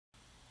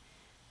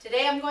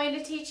Today I'm going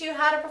to teach you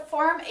how to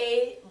perform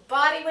a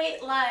body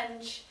weight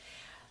lunge.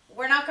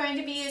 We're not going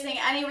to be using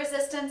any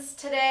resistance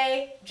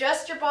today,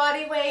 just your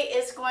body weight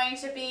is going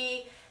to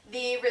be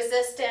the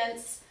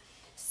resistance.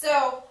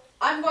 So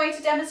I'm going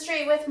to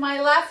demonstrate with my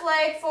left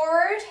leg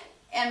forward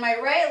and my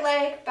right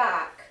leg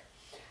back.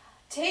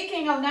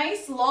 Taking a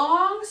nice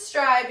long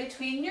stride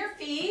between your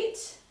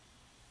feet,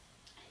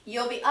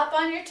 you'll be up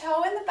on your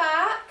toe in the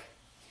back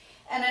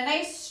and a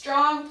nice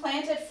strong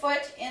planted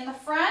foot in the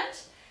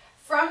front.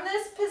 From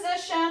this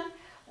position,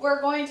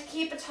 we're going to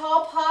keep a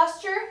tall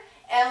posture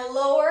and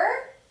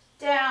lower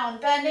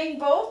down, bending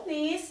both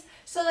knees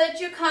so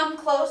that you come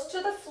close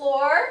to the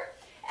floor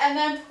and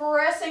then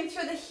pressing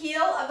through the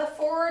heel of the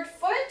forward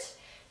foot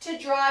to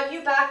drive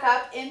you back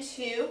up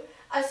into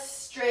a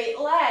straight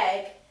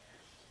leg.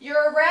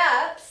 Your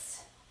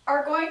reps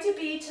are going to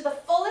be to the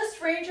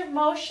fullest range of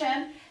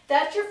motion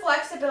that your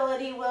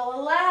flexibility will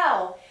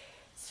allow.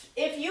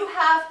 If you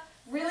have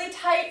really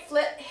tight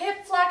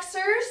hip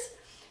flexors,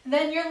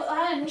 then your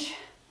lunge,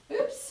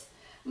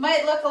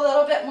 might look a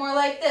little bit more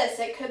like this.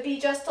 It could be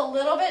just a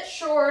little bit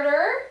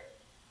shorter.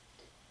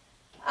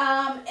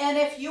 And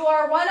if you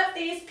are one of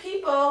these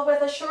people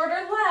with a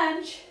shorter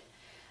lunge,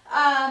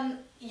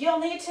 you'll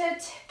need to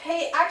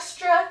pay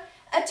extra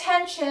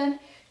attention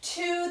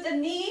to the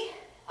knee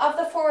of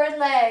the forward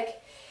leg,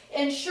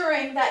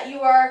 ensuring that you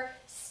are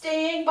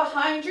staying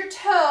behind your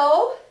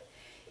toe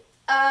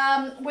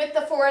with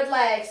the forward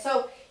leg.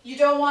 So you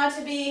don't want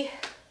to be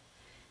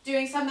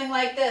doing something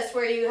like this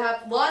where you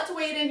have lots of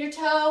weight in your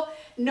toe,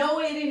 no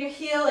weight in your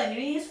heel, and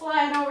your knees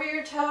flying over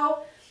your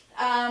toe.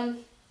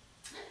 And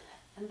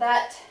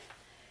that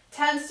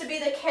tends to be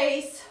the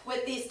case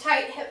with these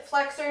tight hip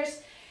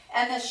flexors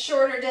and this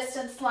shorter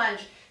distance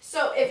lunge.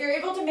 So if you're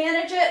able to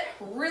manage it,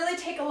 really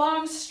take a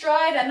long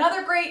stride.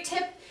 Another great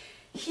tip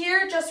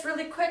here, just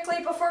really quickly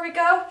before we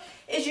go,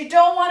 is you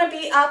don't want to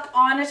be up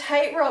on a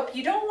tight rope.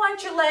 You don't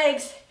want your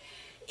legs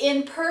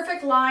in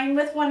perfect line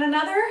with one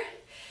another.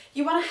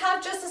 You want to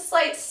have just a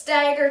slight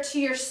stagger to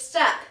your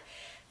step.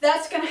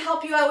 That's going to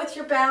help you out with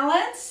your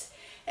balance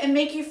and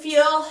make you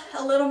feel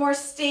a little more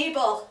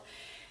stable.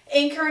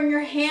 Anchoring your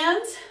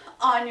hands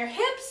on your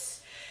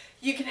hips.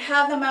 You can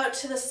have them out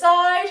to the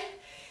side.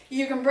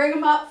 You can bring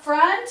them up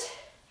front.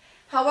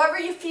 However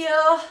you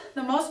feel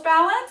the most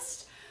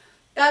balanced.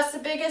 That's the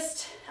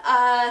biggest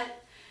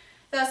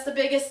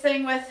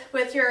thing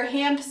with your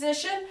hand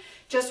position.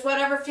 Just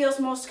whatever feels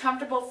most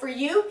comfortable for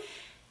you.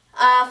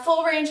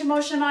 Full range of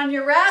motion on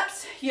your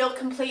reps. You'll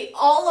complete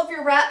all of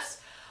your reps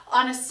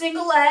on a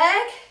single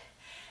leg,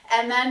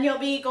 and then you'll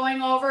be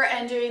going over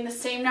and doing the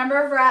same number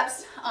of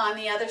reps on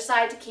the other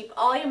side to keep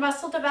all your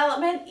muscle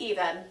development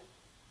even.